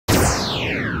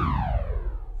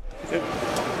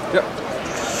Yep.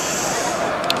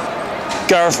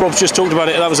 Gareth, Rob's just talked about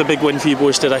it. That was a big win for you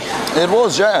boys today. It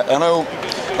was, yeah. I know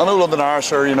London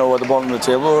Irish are, at the bottom of the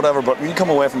table or whatever, but when you come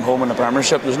away from home in the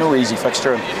Premiership, there's no easy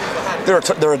fixture. And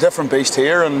they're a different beast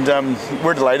here, and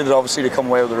we're delighted, obviously, to come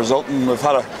away with the result. And we've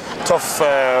had a tough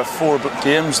 4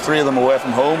 games, 3 of them away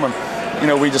from home, and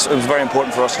it was very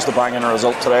important for us just to bang in a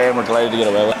result today, and we're delighted to get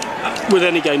away with it. With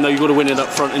any game though, you've got to win it up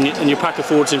front, and your pack of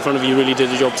forwards in front of you really did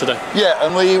a job today. Yeah,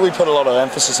 and we put a lot of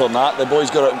emphasis on that. The boys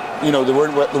got it,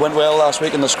 they went well last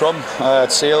week in the scrum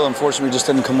at Sale. Unfortunately, we just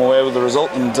didn't come away with the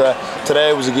result, and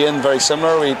today was again very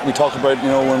similar. We talked about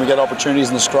when we get opportunities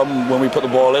in the scrum, when we put the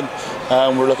ball in,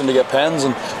 we're looking to get pens,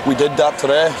 and we did that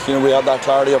today. We had that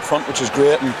clarity up front, which is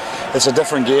great, and it's a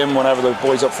different game whenever the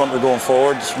boys up front are going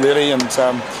forward, really, and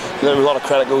a lot of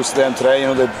credit goes to them today.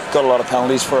 They've got a lot of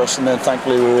penalties for us, and then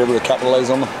thankfully we were able to capitalise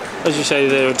on them. As you say,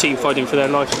 they're a team fighting for their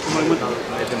life at the moment.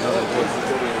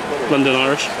 London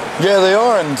Irish. Yeah, they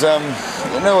are, and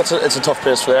it's a tough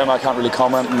place for them. I can't really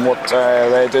comment on what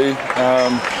they do.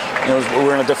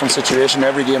 We're in a different situation.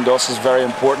 Every game to us is very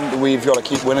important. We've got to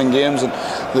keep winning games, and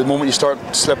the moment you start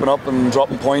slipping up and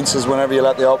dropping points is whenever you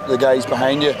let the guys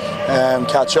behind you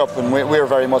catch up. And we're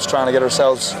very much trying to get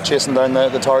ourselves chasing down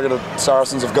the target that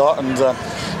Saracens have got, and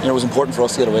it was important for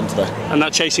us to get a win today. And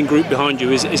that chasing group behind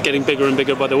you is getting bigger and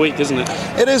bigger by the week, isn't it?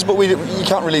 It is, but you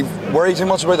can't really worry too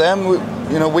much about them.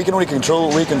 We can only control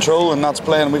what we control, and that's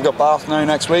playing. We've got Bath now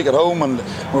next week at home, and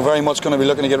we're very much going to be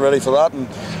looking to get ready for that. And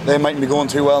they mightn't be going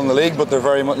too well in the league, but they're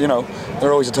very much,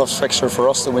 they're always a tough fixture for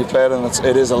us that we played, and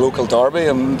it is a local derby,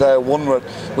 and one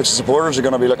which the supporters are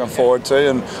going to be looking forward to,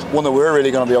 and one that we're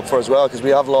really going to be up for as well, because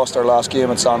we have lost our last game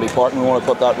at Sandy Park, and we want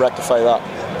to rectify that.